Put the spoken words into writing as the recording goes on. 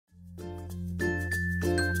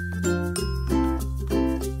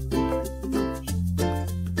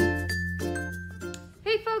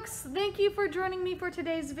you for joining me for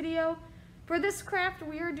today's video. For this craft,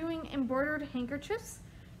 we are doing embroidered handkerchiefs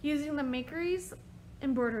using the Makery's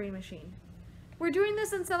embroidery machine. We're doing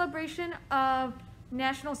this in celebration of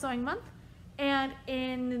National Sewing Month, and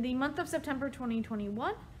in the month of September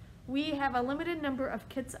 2021, we have a limited number of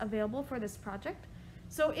kits available for this project.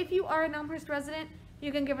 So if you are an Elmhurst resident,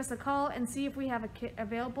 you can give us a call and see if we have a kit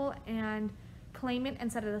available and claim it and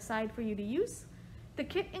set it aside for you to use. The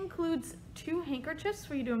kit includes 2 handkerchiefs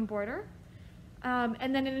for you to embroider,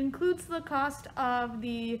 and then it includes the cost of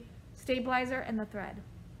the stabilizer and the thread.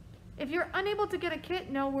 If you're unable to get a kit,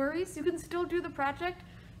 no worries, you can still do the project.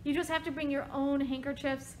 You just have to bring your own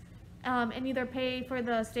handkerchiefs and either pay for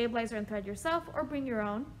the stabilizer and thread yourself or bring your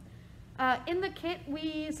own. In the kit,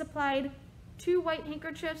 we supplied 2 white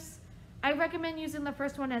handkerchiefs. I recommend using the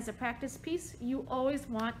first one as a practice piece. You always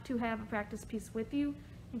want to have a practice piece with you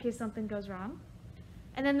in case something goes wrong.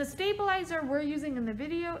 And then the stabilizer we're using in the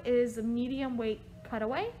video is a medium weight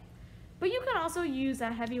cutaway, but you can also use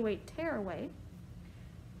a heavyweight tearaway.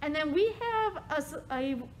 And then we have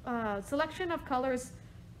a selection of colors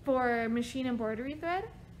for machine embroidery thread,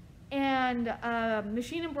 and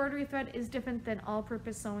machine embroidery thread is different than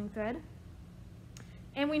all-purpose sewing thread.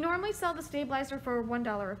 And we normally sell the stabilizer for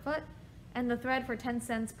 $1 a foot and the thread for 10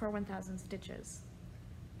 cents per 1,000 stitches.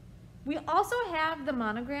 We also have the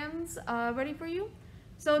monograms ready for you.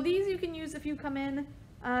 So these you can use if you come in,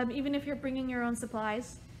 even if you're bringing your own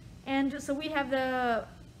supplies. And so we have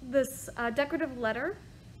this decorative letter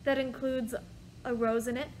that includes a rose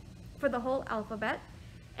in it for the whole alphabet.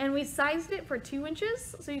 And we sized it for 2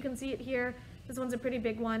 inches, so you can see it here. This one's a pretty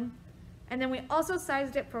big one. And then we also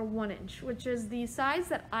sized it for 1 inch, which is the size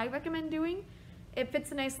that I recommend doing. It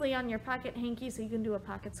fits nicely on your pocket hanky, so you can do a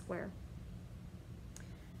pocket square.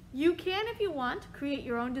 You can, if you want, create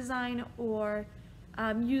your own design or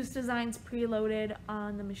use designs preloaded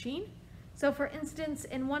on the machine. So for instance,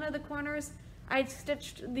 in one of the corners, I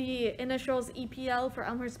stitched the initials EPL for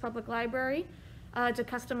Elmhurst Public Library to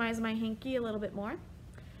customize my hanky a little bit more.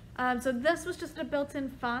 So this was just a built-in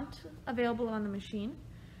font available on the machine.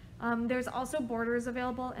 There's also borders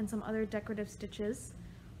available and some other decorative stitches.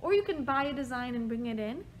 Or you can buy a design and bring it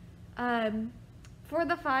in. For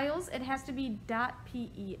the files, it has to be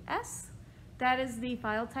 .pes. That is the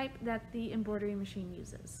file type that the embroidery machine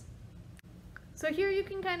uses. So here you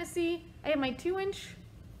can kind of see I have my 2 inch,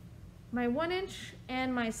 my 1 inch,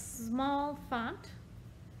 and my small font.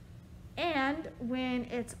 And when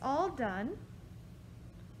it's all done,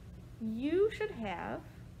 you should have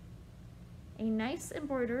a nice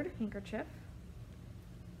embroidered handkerchief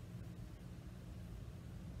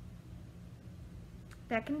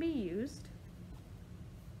that can be used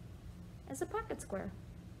as a pocket square.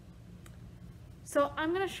 So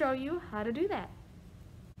I'm going to show you how to do that.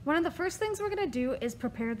 One of the first things we're going to do is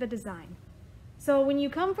prepare the design. So when you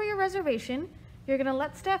come for your reservation, you're going to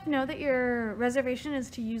let staff know that your reservation is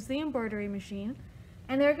to use the embroidery machine,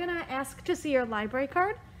 and they're going to ask to see your library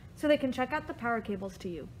card so they can check out the power cables to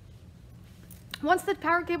you. Once the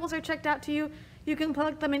power cables are checked out to you, you can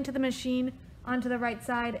plug them into the machine onto the right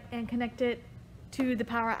side and connect it to the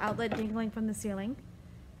power outlet dangling from the ceiling.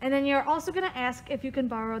 And then you're also going to ask if you can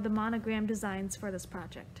borrow the monogram designs for this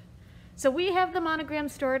project. So we have the monogram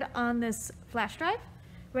stored on this flash drive,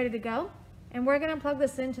 ready to go, and we're going to plug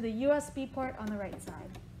this into the USB port on the right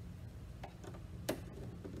side.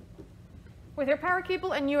 With your power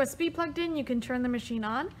cable and USB plugged in, you can turn the machine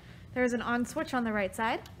on. There's an on switch on the right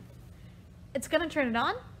side. It's going to turn it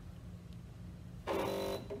on.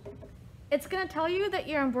 It's going to tell you that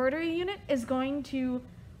your embroidery unit is going to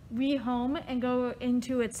rehome and go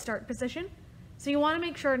into its start position. So you want to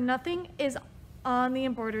make sure nothing is on the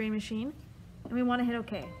embroidery machine, and we want to hit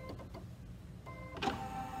OK.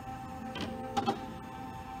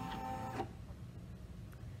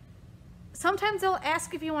 Sometimes they'll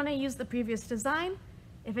ask if you want to use the previous design.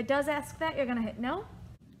 If it does ask that, you're going to hit no.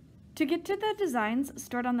 To get to the designs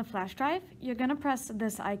stored on the flash drive, you're going to press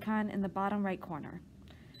this icon in the bottom right corner.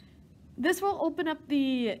 This will open up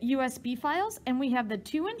the USB files, and we have the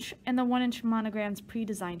 2 inch and the 1 inch monograms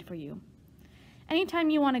pre-designed for you. Anytime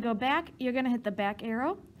you want to go back, you're going to hit the back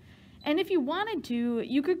arrow. And if you wanted to,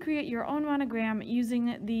 you could create your own monogram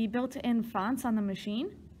using the built-in fonts on the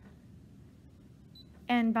machine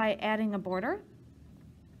and by adding a border.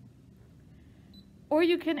 Or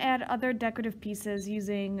you can add other decorative pieces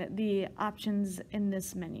using the options in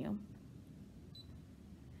this menu.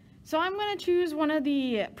 So I'm going to choose one of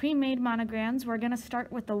the pre-made monograms. We're going to start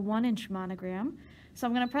with the 1 inch monogram. So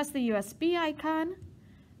I'm going to press the USB icon.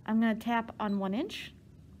 I'm going to tap on 1 inch.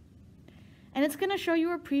 And it's going to show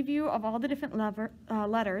you a preview of all the different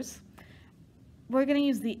letters. we're going to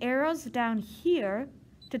use the arrows down here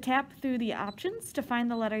to tap through the options to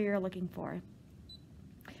find the letter you're looking for.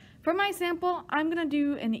 For my sample, I'm going to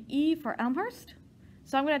do an E for Elmhurst.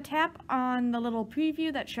 So I'm going to tap on the little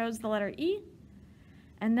preview that shows the letter E,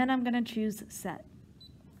 and then I'm going to choose Set.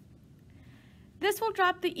 This will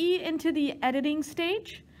drop the E into the editing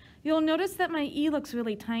stage. You'll notice that my E looks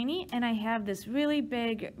really tiny and I have this really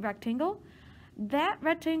big rectangle. That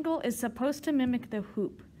rectangle is supposed to mimic the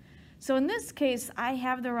hoop. So in this case, I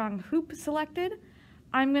have the wrong hoop selected.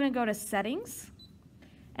 I'm going to go to Settings,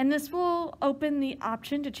 and this will open the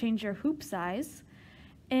option to change your hoop size.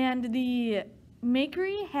 And the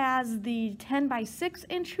Makery has the 10 by 6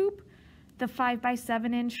 inch hoop, the 5 by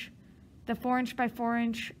 7 inch, the 4 inch by 4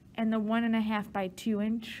 inch, and the 1.5 by 2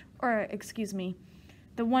 inch, or excuse me,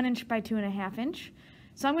 the 1 inch by 2.5 inch.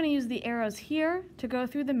 So I'm going to use the arrows here to go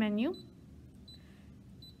through the menu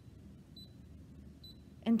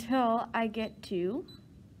until I get to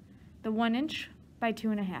the 1 inch by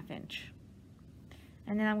 2.5 inch.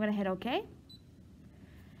 And then I'm going to hit OK.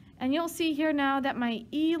 And you'll see here now that my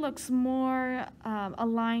E looks more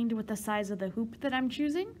aligned with the size of the hoop that I'm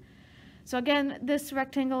choosing. So again, this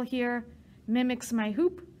rectangle here mimics my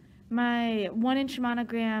hoop. My 1 inch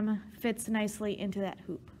monogram fits nicely into that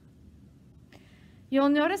hoop. You'll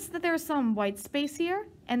notice that there's some white space here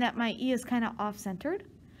and that my E is kind of off-centered.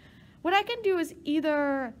 What I can do is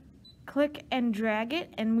either click and drag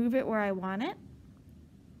it and move it where I want it,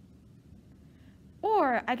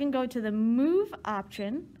 or I can go to the Move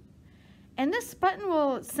option, and this button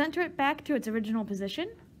will center it back to its original position,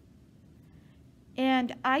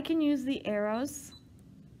 and I can use the arrows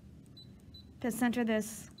to center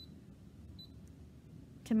this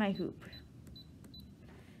to my hoop.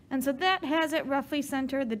 And so that has it roughly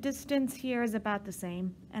centered. The distance here is about the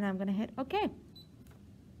same, and I'm going to hit OK.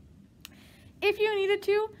 If you needed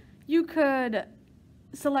to, you could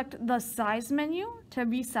select the size menu to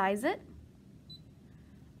resize it,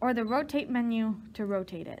 or the rotate menu to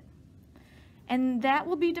rotate it. And that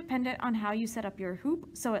will be dependent on how you set up your hoop,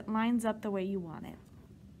 so it lines up the way you want it.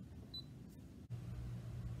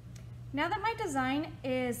 Now that my design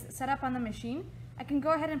is set up on the machine, I can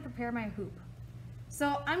go ahead and prepare my hoop.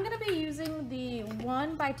 So I'm going to be using the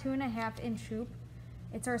 1 by 2.5 inch hoop.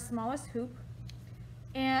 It's our smallest hoop.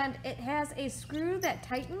 And it has a screw that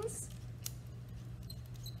tightens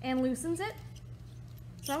and loosens it.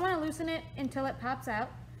 So I want to loosen it until it pops out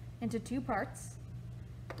into 2 parts.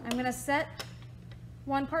 I'm going to set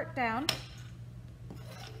one part down,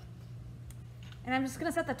 and I'm just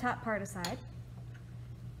going to set the top part aside.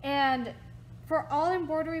 And for all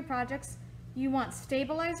embroidery projects, you want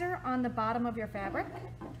stabilizer on the bottom of your fabric.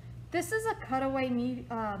 This is a cutaway,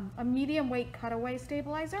 a medium weight cutaway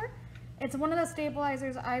stabilizer. It's one of the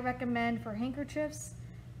stabilizers I recommend for handkerchiefs.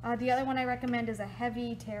 The other one I recommend is a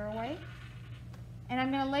heavy tearaway. And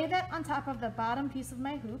I'm going to lay that on top of the bottom piece of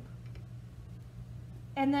my hoop.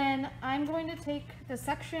 And then I'm going to take the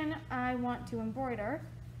section I want to embroider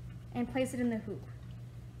and place it in the hoop.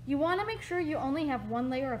 You want to make sure you only have 1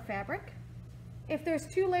 layer of fabric. If there's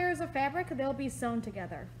 2 layers of fabric, they'll be sewn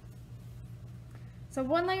together. So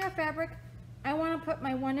 1 layer of fabric, I want to put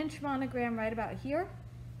my 1 inch monogram right about here.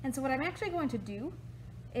 And so what I'm actually going to do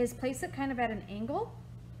is place it kind of at an angle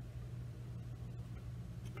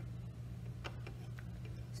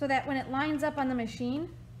so that when it lines up on the machine,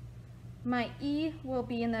 my E will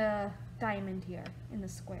be in the diamond here, in the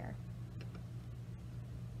square.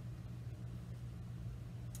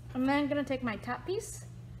 I'm then going to take my top piece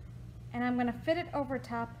and I'm going to fit it over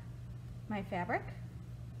top my fabric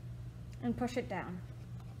and push it down.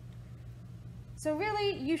 So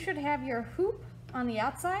really, you should have your hoop on the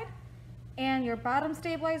outside and your bottom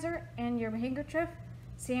stabilizer and your handkerchief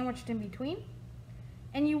sandwiched in between.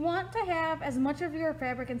 And you want to have as much of your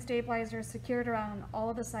fabric and stabilizer secured around all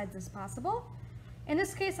of the sides as possible. In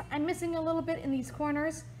this case, I'm missing a little bit in these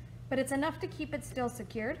corners, but it's enough to keep it still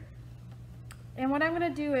secured. And what I'm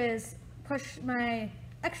going to do is push my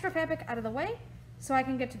extra fabric out of the way so I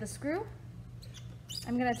can get to the screw.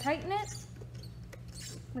 I'm going to tighten it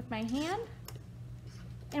with my hand.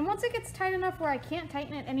 And once it gets tight enough where I can't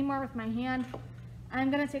tighten it anymore with my hand,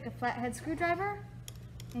 I'm going to take a flathead screwdriver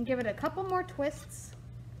and give it a couple more twists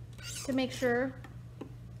to make sure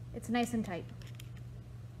it's nice and tight.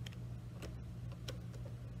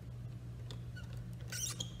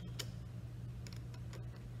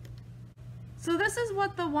 So this is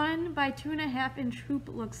what the 1 by 2.5 inch hoop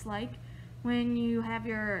looks like when you have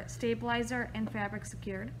your stabilizer and fabric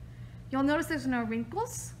secured. You'll notice there's no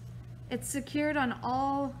wrinkles. It's secured on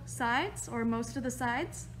all sides, or most of the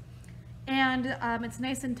sides, and it's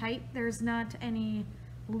nice and tight. There's not any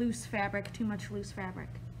loose fabric, too much loose fabric.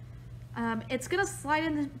 It's gonna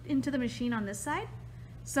slide into the machine on this side,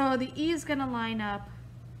 so the E is gonna line up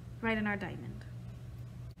right in our diamond.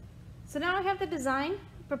 So now I have the design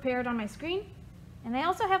prepared on my screen, and I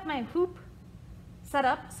also have my hoop set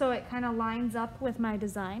up so it kind of lines up with my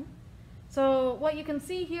design. So what you can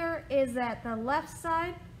see here is that the left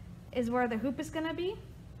side is where the hoop is going to be.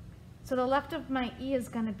 So the left of my E is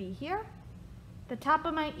going to be here. The top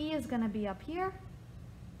of my E is going to be up here.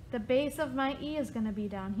 The base of my E is going to be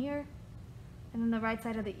down here. And then the right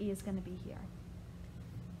side of the E is going to be here.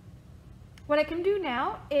 What I can do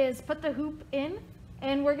now is put the hoop in,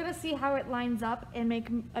 and we're going to see how it lines up and make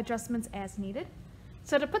adjustments as needed.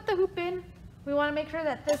 So to put the hoop in, we want to make sure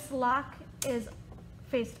that this lock is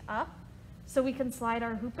faced up so we can slide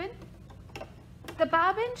our hoop in. The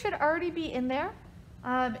bobbin should already be in there.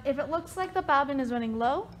 If it looks like the bobbin is running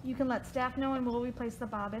low, you can let staff know and we'll replace the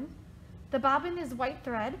bobbin. The bobbin is white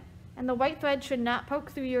thread, and the white thread should not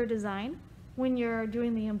poke through your design when you're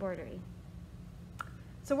doing the embroidery.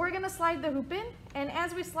 So we're going to slide the hoop in, and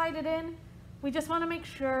as we slide it in, we just want to make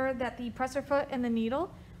sure that the presser foot and the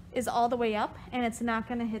needle is all the way up and it's not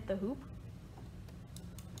going to hit the hoop.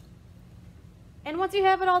 And once you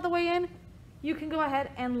have it all the way in, you can go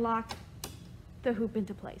ahead and lock the hoop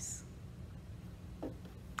into place.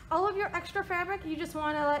 All of your extra fabric you just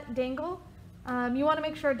want to let dangle. You want to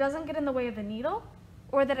make sure it doesn't get in the way of the needle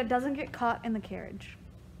or that it doesn't get caught in the carriage.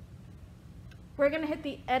 We're going to hit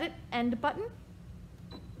the edit end button.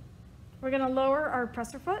 We're going to lower our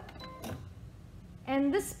presser foot.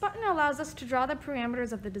 And this button allows us to draw the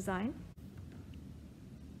parameters of the design.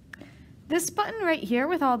 This button right here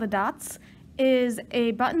with all the dots is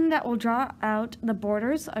a button that will draw out the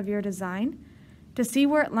borders of your design to see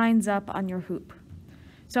where it lines up on your hoop.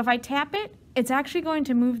 So if I tap it, it's actually going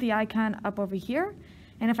to move the icon up over here,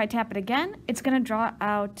 and if I tap it again, it's going to draw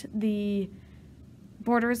out the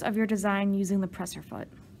borders of your design using the presser foot.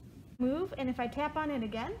 Move, and if I tap on it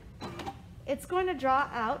again, it's going to draw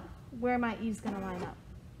out where my E is going to line up.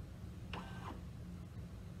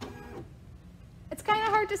 It's kind of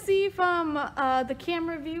hard to see from the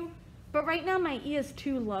camera view, but right now my E is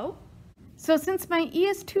too low. So since my E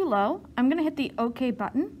is too low, I'm going to hit the OK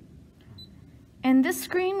button. And this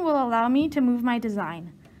screen will allow me to move my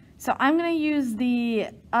design. So I'm going to use the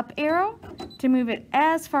up arrow to move it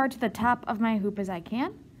as far to the top of my hoop as I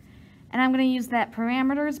can. And I'm going to use that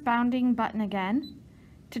parameters bounding button again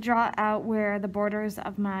to draw out where the borders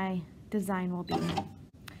of my design will be.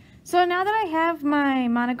 So now that I have my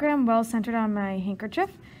monogram well centered on my handkerchief,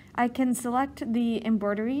 I can select the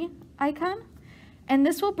embroidery icon, and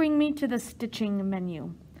this will bring me to the stitching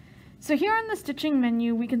menu. So here on the stitching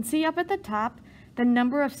menu, we can see up at the top the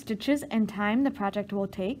number of stitches and time the project will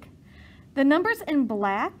take. The numbers in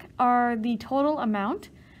black are the total amount.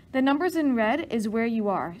 The numbers in red is where you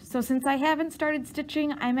are. So since I haven't started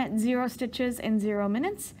stitching, I'm at 0 stitches and 0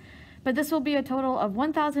 minutes, but this will be a total of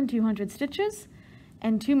 1,200 stitches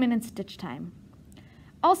and 2 minutes stitch time.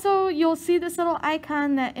 Also, you'll see this little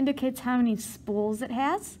icon that indicates how many spools it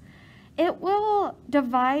has. It will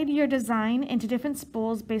divide your design into different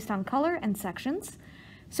spools based on color and sections.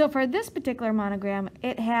 So for this particular monogram,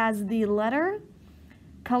 it has the letter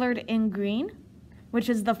colored in green, which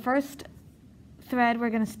is the first thread we're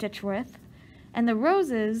going to stitch with, and the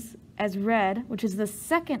roses as red, which is the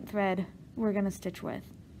second thread we're going to stitch with.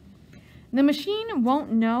 The machine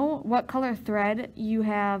won't know what color thread you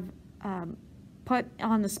have put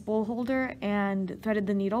on the spool holder and threaded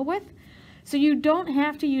the needle with, so you don't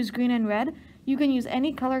have to use green and red. You can use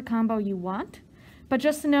any color combo you want, but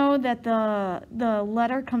just know that the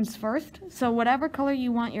letter comes first, so whatever color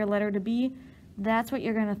you want your letter to be, that's what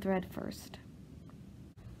you're going to thread first.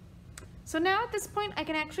 So now at this point I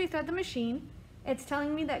can actually thread the machine. It's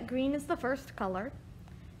telling me that green is the first color.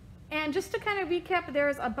 And just to kind of recap,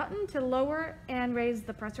 there's a button to lower and raise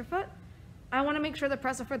the presser foot. I want to make sure the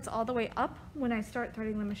presser foot's all the way up when I start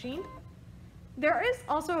threading the machine. There is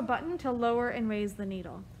also a button to lower and raise the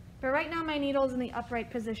needle. But right now my needle is in the upright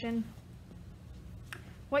position.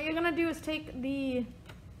 What you're going to do is take the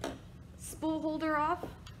spool holder off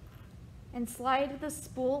and slide the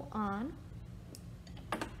spool on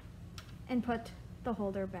and put the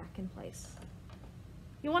holder back in place.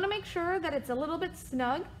 You want to make sure that it's a little bit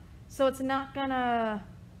snug so it's not going to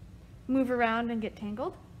move around and get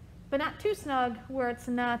tangled, but not too snug where it's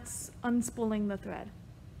not unspooling the thread.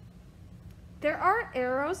 There are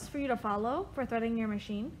arrows for you to follow for threading your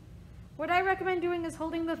machine. What I recommend doing is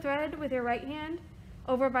holding the thread with your right hand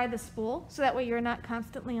over by the spool so that way you're not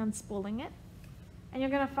constantly unspooling it. And you're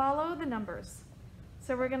going to follow the numbers.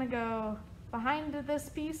 So we're going to go behind this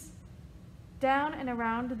piece down and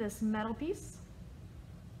around this metal piece,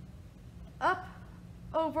 up,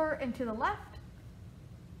 over, and to the left,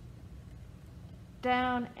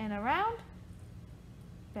 down and around,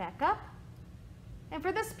 back up. And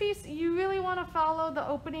for this piece, you really want to follow the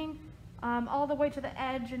opening all the way to the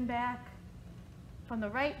edge and back, from the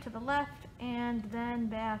right to the left, and then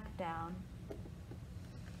back down.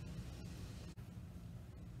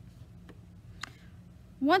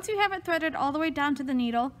 Once you have it threaded all the way down to the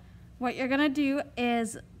needle, what you're going to do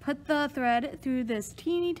is put the thread through this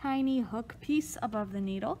teeny tiny hook piece above the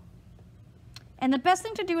needle. And the best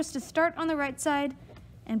thing to do is to start on the right side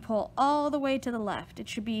and pull all the way to the left. It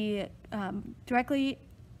should be directly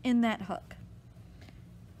in that hook.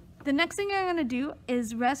 The next thing you're going to do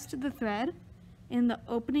is rest the thread in the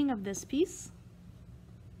opening of this piece.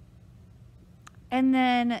 And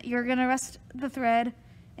then you're going to rest the thread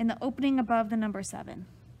in the opening above the number 7.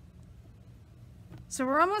 So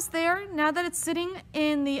we're almost there. Now that it's sitting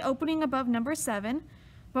in the opening above number 7,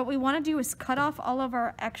 what we want to do is cut off all of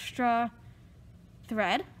our extra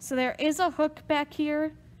thread. So there is a hook back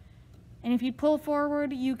here, and if you pull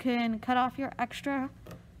forward, you can cut off your extra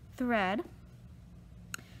thread.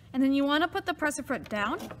 And then you want to put the presser foot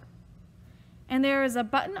down, and there is a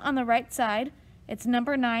button on the right side. It's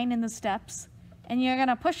number 9 in the steps, and you're going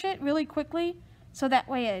to push it really quickly so that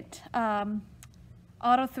way it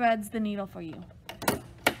auto threads the needle for you.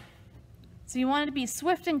 So you want it to be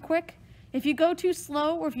swift and quick. If you go too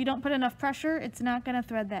slow or if you don't put enough pressure, it's not going to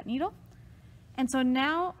thread that needle. And so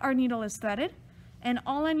now our needle is threaded, and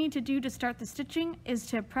all I need to do to start the stitching is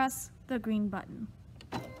to press the green button.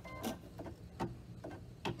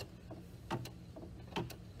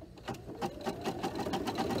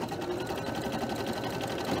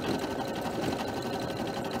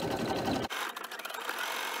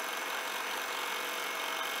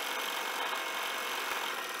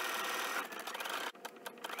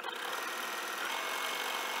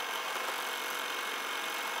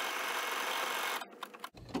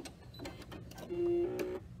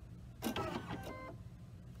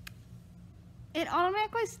 It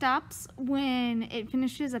automatically stops when it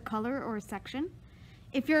finishes a color or a section.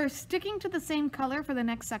 If you're sticking to the same color for the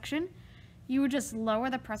next section, you would just lower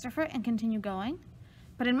the presser foot and continue going.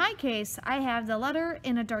 But in my case, I have the letter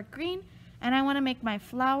in a dark green, and I want to make my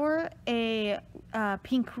flower a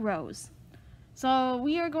pink rose. So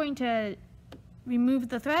we are going to remove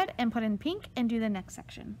the thread and put in pink and do the next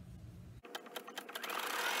section.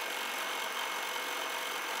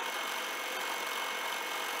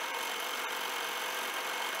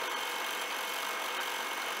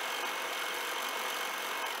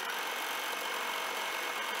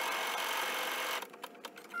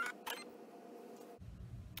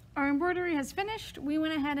 Our embroidery has finished. We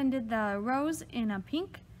went ahead and did the rose in a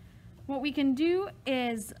pink. What we can do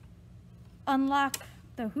is unlock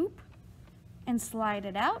the hoop and slide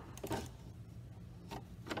it out.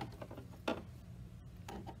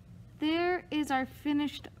 There is our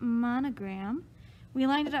finished monogram. We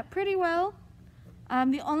lined it up pretty well.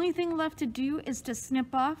 The only thing left to do is to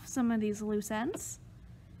snip off some of these loose ends,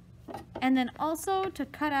 and then also to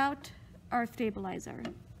cut out our stabilizer.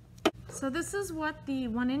 So this is what the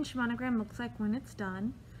 1-inch monogram looks like when it's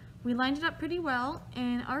done. We lined it up pretty well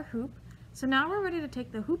in our hoop. So now we're ready to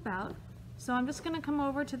take the hoop out. So I'm just going to come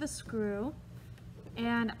over to the screw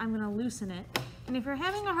and I'm going to loosen it. And if you're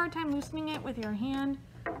having a hard time loosening it with your hand,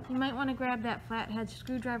 you might want to grab that flathead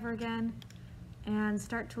screwdriver again and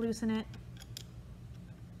start to loosen it.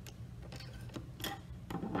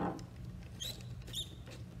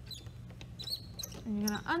 And you're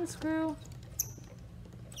going to unscrew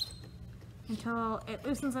until it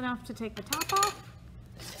loosens enough to take the top off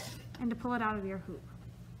and to pull it out of your hoop.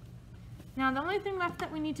 Now the only thing left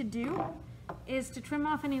that we need to do is to trim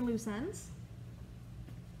off any loose ends.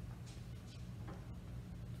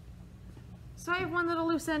 So I have one little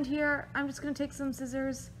loose end here. I'm just going to take some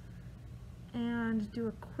scissors and do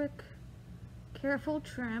a quick, careful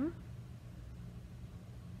trim.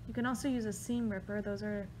 You can also use a seam ripper. Those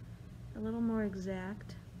are a little more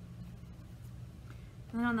exact.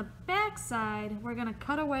 And then on the back side, we're going to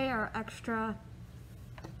cut away our extra,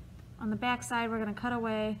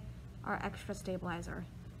 stabilizer.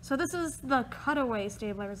 So this is the cutaway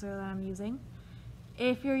stabilizer that I'm using.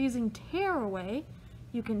 If you're using tear away,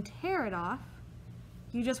 you can tear it off.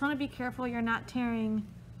 You just want to be careful you're not tearing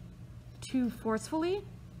too forcefully,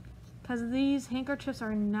 because these handkerchiefs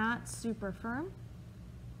are not super firm.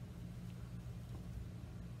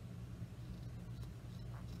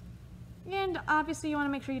 And obviously you want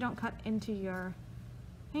to make sure you don't cut into your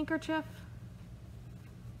handkerchief.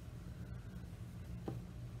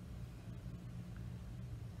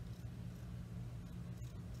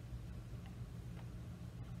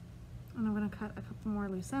 cut a couple more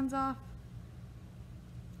loose ends off.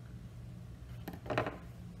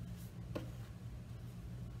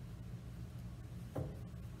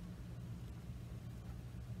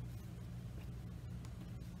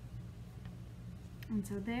 And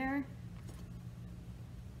so there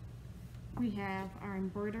we have our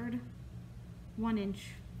embroidered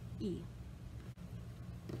 1-inch E.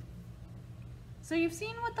 So you've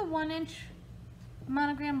seen what the 1-inch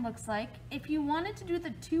monogram looks like. If you wanted to do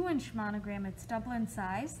the 2-inch monogram, it's double in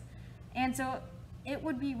size. And so it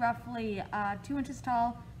would be roughly 2 inches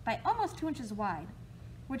tall by almost 2 inches wide,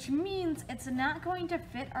 which means it's not going to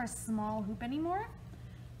fit our small hoop anymore.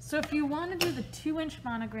 So if you want to do the 2-inch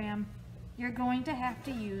monogram, you're going to have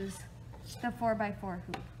to use the 4x4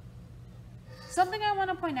 hoop. Something I want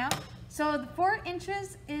to point out, so the 4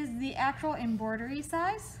 inches is the actual embroidery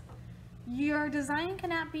size. Your design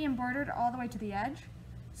cannot be embroidered all the way to the edge.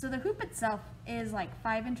 So the hoop itself is like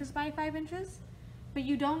 5 inches by 5 inches, but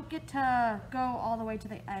you don't get to go all the way to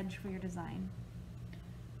the edge for your design.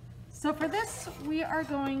 So for this, we are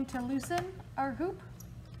going to loosen our hoop,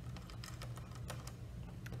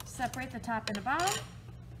 separate the top and the bottom.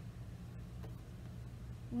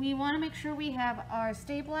 We want to make sure we have our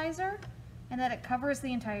stabilizer and that it covers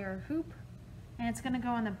the entire hoop, and it's going to go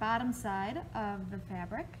on the bottom side of the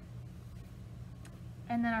fabric,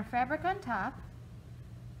 and then our fabric on top.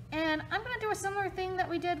 And I'm going to do a similar thing that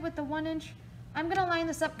we did with the 1-inch. I'm going to line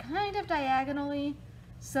this up kind of diagonally,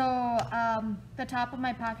 so the top of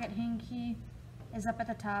my pocket hanky is up at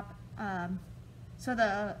the top, so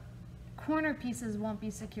the corner pieces won't be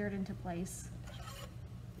secured into place.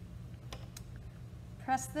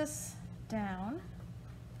 Press this down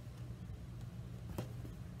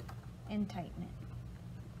and tighten it.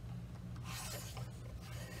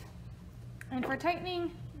 And for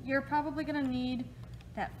tightening, you're probably going to need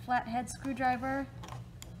that flathead screwdriver.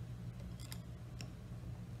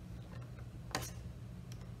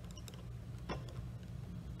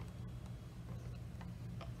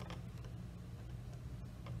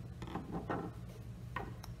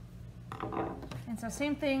 And so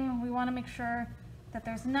same thing, we want to make sure that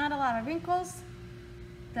there's not a lot of wrinkles,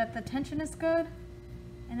 that the tension is good,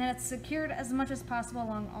 and that it's secured as much as possible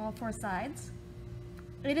along all 4 sides.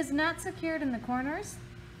 It is not secured in the corners,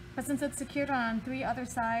 but since it's secured on 3 other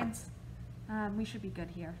sides, we should be good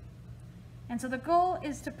here. And so the goal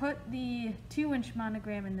is to put the 2-inch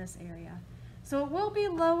monogram in this area. So it will be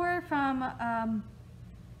lower from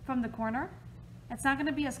the corner. It's not going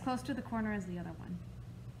to be as close to the corner as the other one.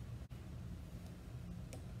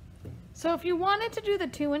 So if you wanted to do the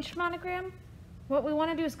 2-inch monogram, what we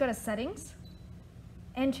want to do is go to settings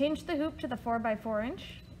and change the hoop to the 4x4 inch.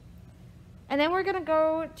 And then we're going to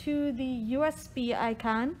go to the USB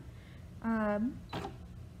icon.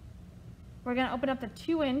 We're going to open up the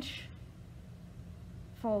 2-inch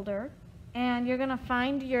folder, and you're going to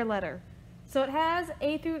find your letter. So it has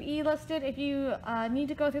A through E listed. If you need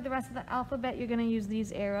to go through the rest of the alphabet, you're going to use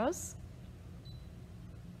these arrows.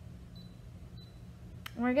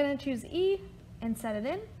 We're going to choose E and set it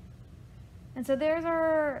in. And so there's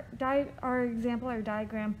our example or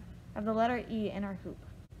diagram of the letter E in our hoop.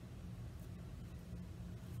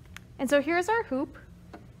 And so here's our hoop.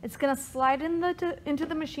 It's going to slide into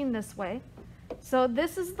the machine this way. So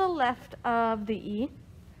this is the left of the E.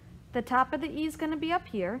 The top of the E is going to be up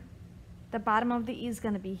here. The bottom of the E is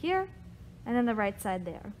going to be here. And then the right side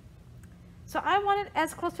there. So I want it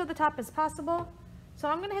as close to the top as possible. So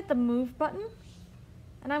I'm going to hit the move button.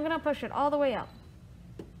 And I'm going to push it all the way up.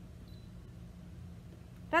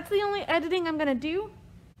 That's the only editing I'm going to do.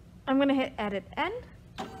 I'm going to hit edit end.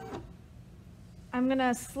 I'm going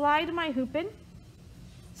to slide my hoop in.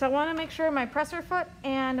 So I want to make sure my presser foot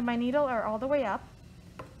and my needle are all the way up.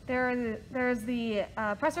 There's the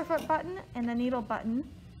presser foot button and the needle button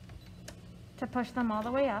to push them all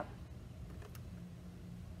the way up.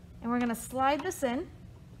 And we're going to slide this in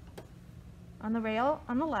on the rail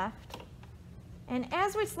on the left. And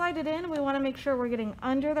as we slide it in, we want to make sure we're getting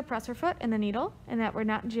under the presser foot and the needle and that we're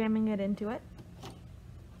not jamming it into it.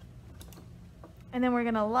 And then we're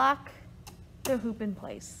going to lock the hoop in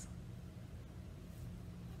place.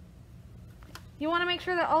 You want to make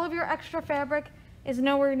sure that all of your extra fabric is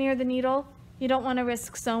nowhere near the needle. You don't want to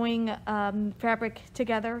risk sewing fabric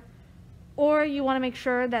together. Or you want to make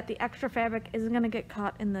sure that the extra fabric isn't going to get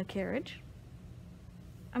caught in the carriage.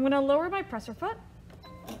 I'm going to lower my presser foot.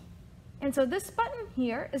 And so this button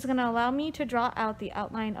here is going to allow me to draw out the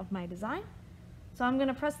outline of my design. So I'm going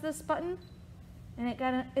to press this button, and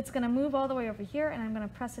it's going to move all the way over here, and I'm going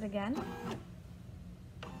to press it again.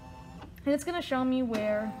 And it's going to show me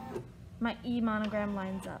where my E monogram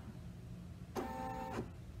lines up.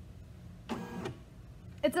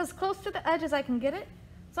 It's as close to the edge as I can get it.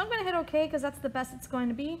 So I'm going to hit OK because that's the best it's going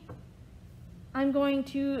to be. I'm going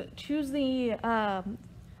to choose the, I'm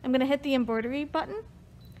going to hit the embroidery button.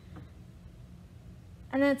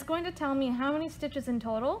 And then it's going to tell me how many stitches in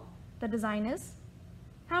total the design is,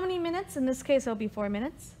 how many minutes, in this case it'll be 4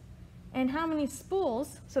 minutes, and how many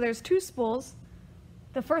spools. So there's 2 spools.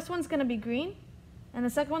 The first one's going to be green, and the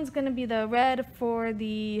second one's going to be the red for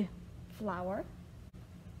the flower.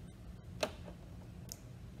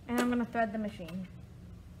 And I'm going to thread the machine.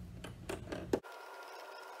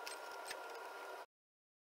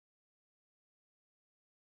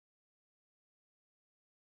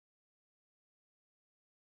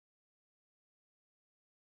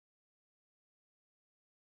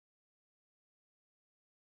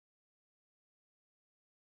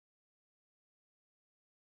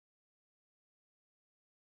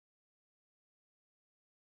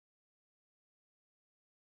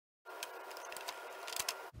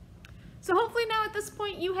 So hopefully now at this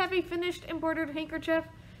point you have a finished embroidered handkerchief.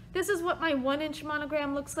 This is what my 1-inch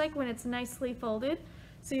monogram looks like when it's nicely folded.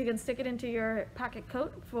 So you can stick it into your pocket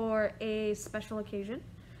coat for a special occasion.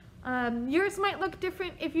 Yours might look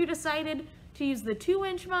different if you decided to use the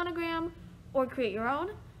 2-inch monogram or create your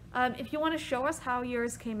own. If you want to show us how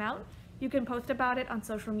yours came out, you can post about it on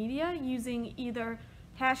social media using either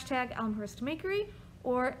 #ElmhurstMakery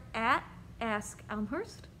or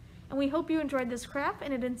 @AskElmhurst. And we hope you enjoyed this craft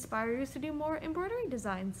and it inspires you to do more embroidery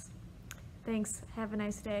designs. Thanks. Have a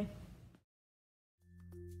nice day.